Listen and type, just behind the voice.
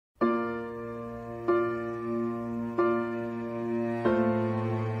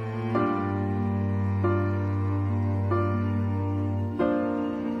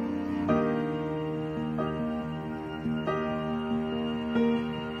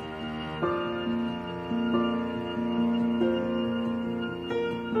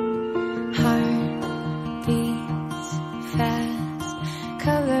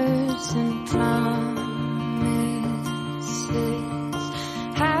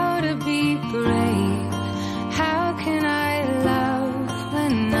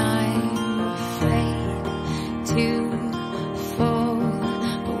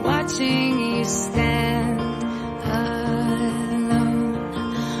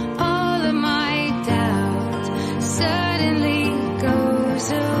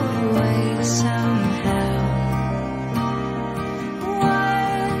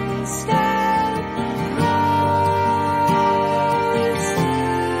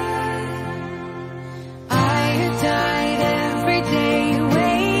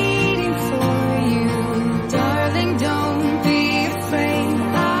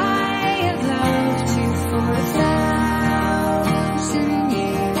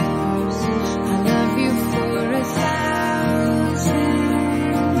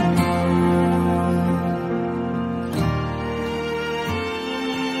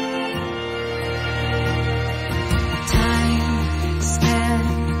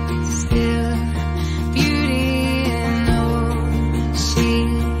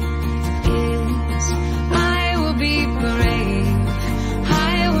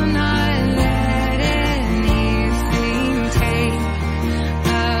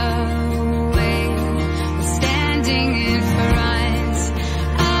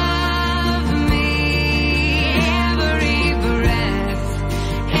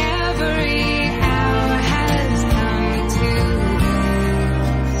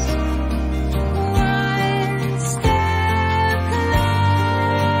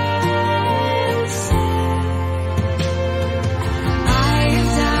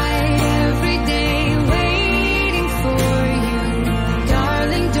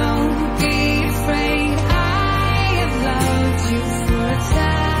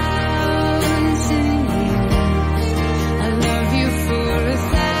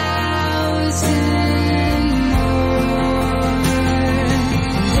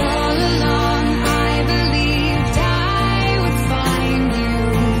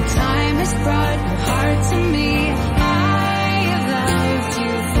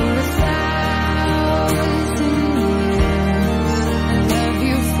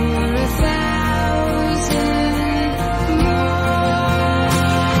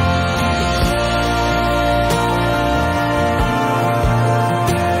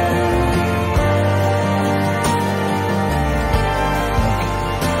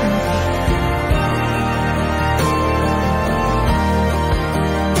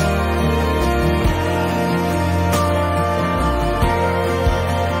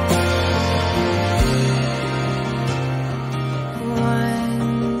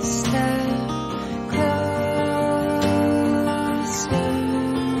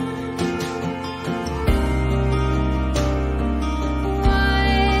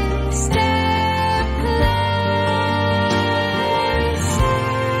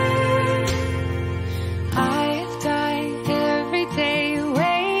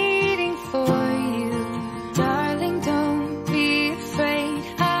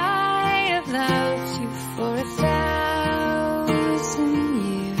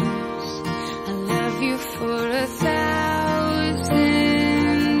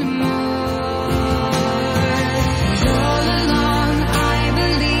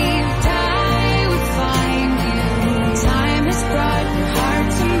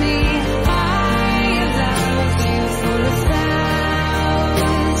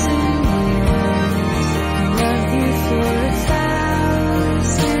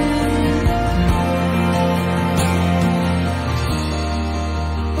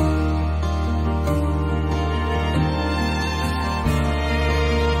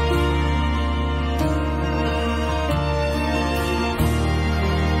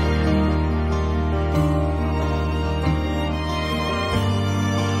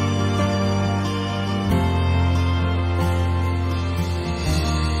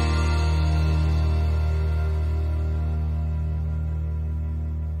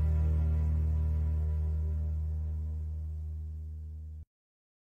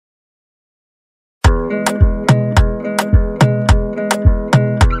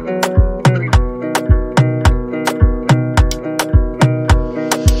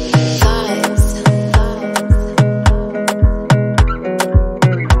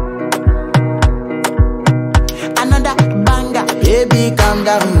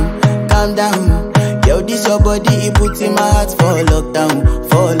calm down. Yo, this your body, it puts in my heart for lockdown,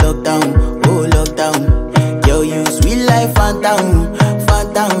 oh lockdown. Yo, you sweet life, phantom,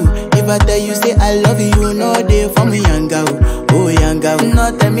 phantom. If I tell you say I love you, no day for me, young girl, oh young girl.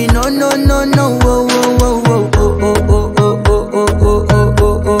 No tell me no, no, no, no, oh, oh, oh, oh, oh, oh, oh, oh, oh, oh, oh,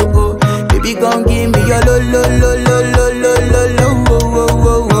 oh, oh, oh. Baby, gon' give me your lo, lo, lo, lo, lo, lo, lo, lo, oh, oh,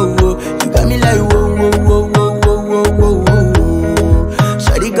 oh, oh, oh. You got me like whoa, whoa, whoa, whoa, whoa, whoa, whoa, whoa.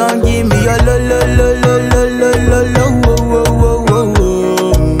 Shawty gon' give me your lo, lo, lo, lo, lo, lo, lo, lo, oh, oh, oh,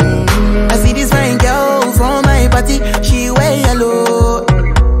 oh. I see this fine girl from my party, she wear yellow.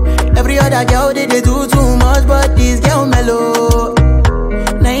 Every other girl they do too much, but this girl mellow.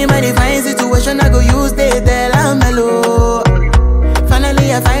 Now in my divine situation, I go use they tell I'm mellow.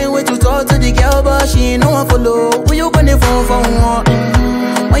 Finally I find way to talk to the girl, but she ain't no one follow. Who you gonna phone for one?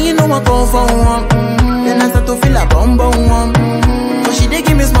 When you know I come for one, then I start to feel a bum bum one. But she dey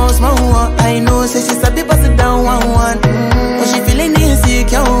give me small small one. I know say she sabi pass it down one one. But she feeling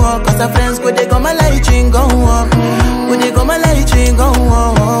insecure, cause her friends go they come my light ring go on. Go they come my light ring go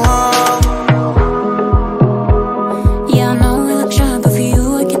on.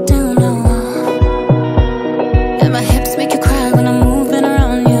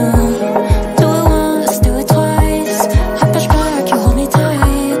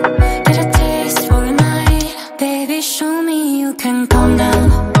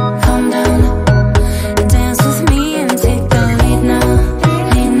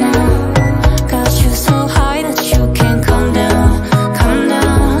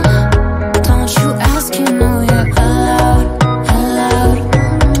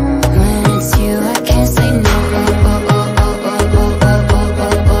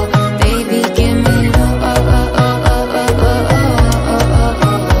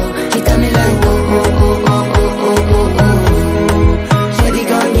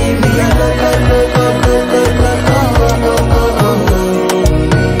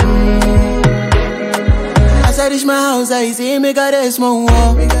 I say make her rest more.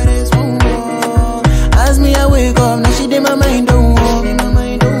 As me I wake up, now she did my mind don't walk.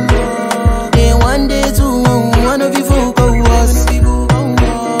 Then one day two, one of you folk go was.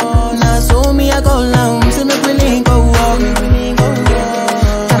 Now so me I go down, say make we link go walk.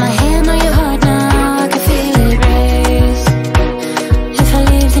 Got my hand on your heart now, I can feel it race. If I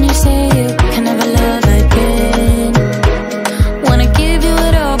leave then you say you can never love again. Wanna give you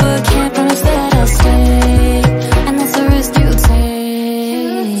it all but can't promise that I'll stay.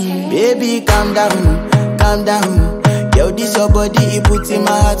 Baby, calm down, calm down. Yo, this your body, it puts in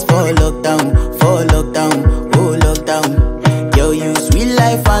my heart for lockdown, oh lockdown. Yo, you sweet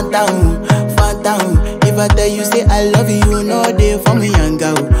life, phantom, phantom. If I tell you say I love you, no day for me, young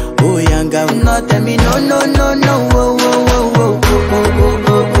girl, oh young girl. No tell me no, no, no, no, oh, oh, oh, oh, oh, oh,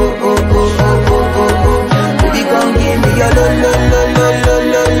 oh, oh, oh, oh, oh, oh, oh. Baby, gon' give me your lo, lo, lo, lo, lo,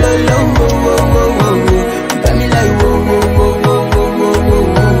 lo, lo, lo, oh, oh, oh, oh, oh. You got me like whoa, whoa, whoa, whoa.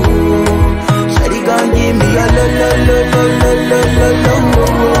 Give me a lo lo lo lo lo lo lo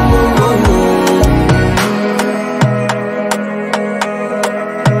lo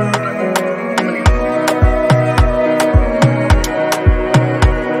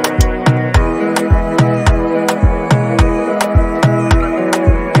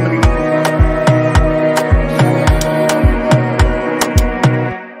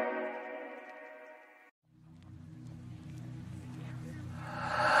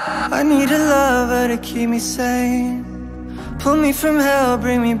I need a lover to keep me sane. Pull me from hell,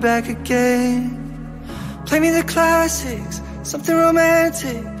 bring me back again. Play me the classics, something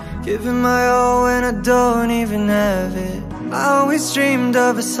romantic. Giving my all when I don't even have it. I always dreamed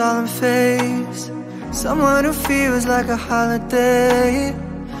of a solemn face, someone who feels like a holiday.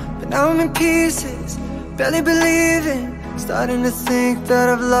 But now I'm in pieces, barely believing. Starting to think that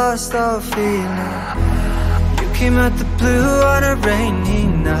I've lost all feeling. Came out the blue on a rainy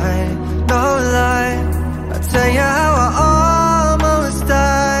night, no lie. I'll tell you how I almost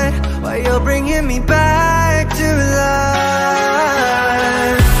died, while you're bringing me back to life.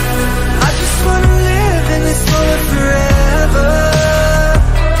 I just wanna live in this moment forever,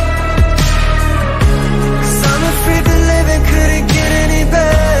 'cause I'm afraid that living couldn't get any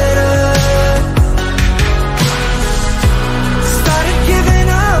better. Started giving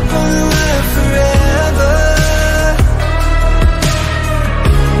up on the world forever.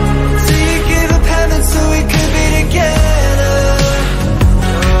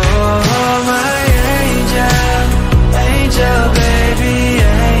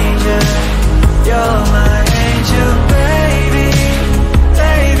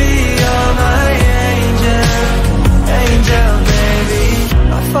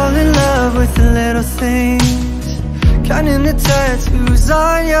 finding the tattoos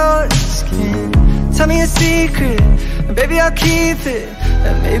on your skin. Tell me a secret, and baby I'll keep it.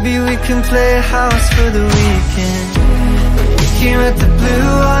 And maybe we can play house for the weekend. We can rent the blue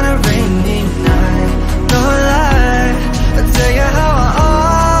on a rainy night. No lie, I'll tell you how I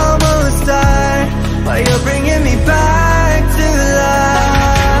almost died while you're bringing me back to life.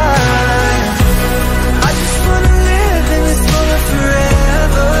 I just wanna live in this moment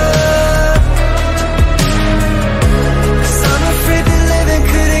forever, 'cause I'm afraid that living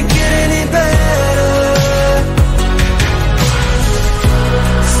couldn't get any better.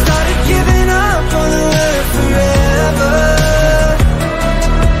 Started giving up on the word forever,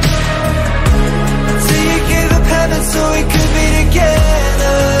 till you gave up heaven so we could be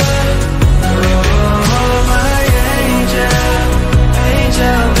together. Oh, my angel,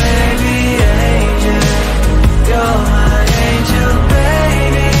 angel, baby, angel. You're my angel,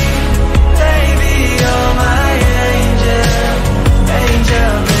 baby, baby, you're my angel,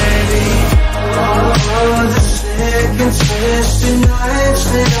 angel, baby. Oh, the second twisted nights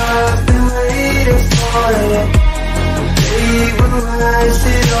that I've been waiting for you. They will rise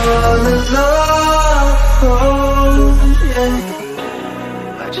it all alone,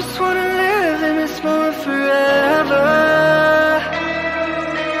 yeah. I just wanna live in this moment forever,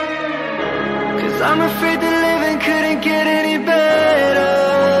 'cause I'm afraid that living couldn't get any better.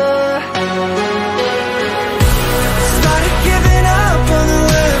 Started giving up on the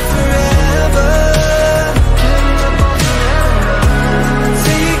word forever,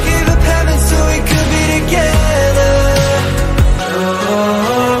 till you gave up heaven so we could be together.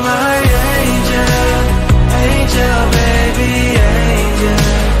 Oh, my angel, angel, baby, angel.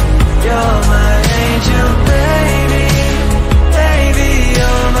 You're my angel, baby, baby,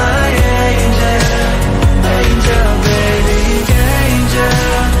 you're my angel, angel, baby, angel,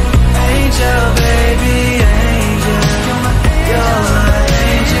 angel, baby, angel. You're my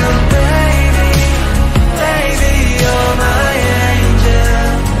angel, baby, baby, you're my angel,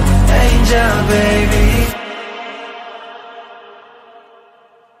 angel, baby.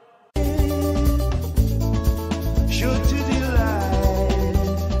 Sure to delight.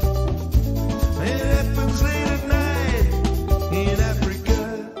 It happens late at night in Africa.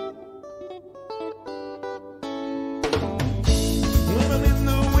 Women in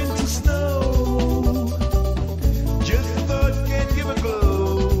the winter snow, just a thought can't give a glow.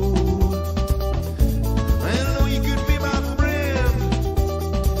 I know you could be my friend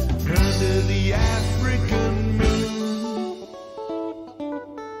under the African moon.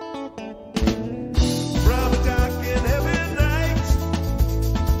 From a dark and heavy night,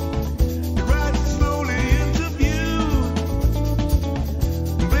 it rises slowly into view.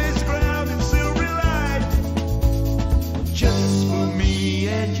 Blaze ground in silvery light, just for me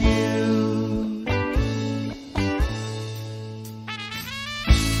and you.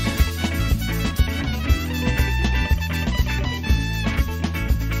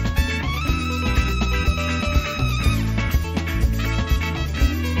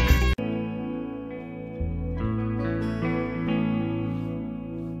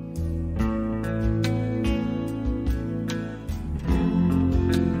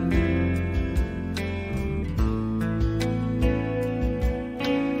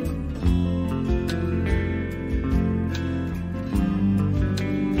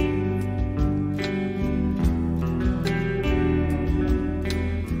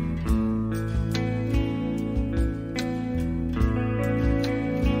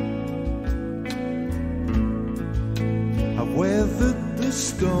 I've weathered the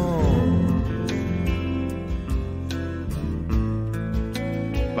storm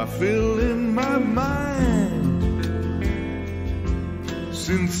by filling my mind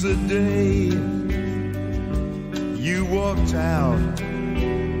since the day you walked out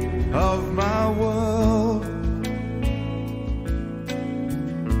of my world.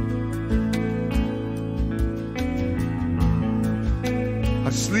 I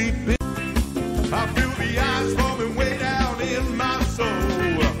sleep in, I feel the eyes forming way down in my soul.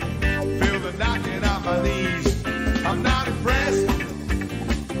 Feel the knocking on my knees. I'm not impressed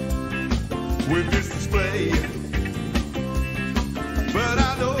with this display, but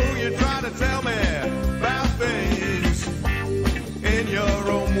I know you're trying to tell me about things in your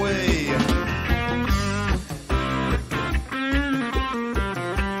own way.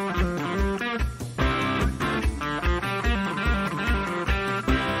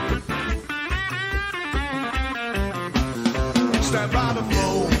 Stand by the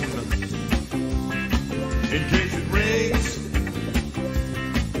phone in case it rings,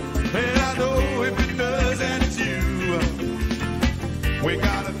 and I know if it does and it's you, we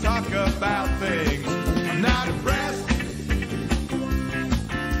gotta talk about things. I'm not impressed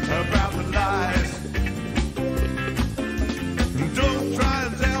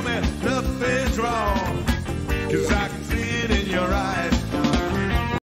 'cause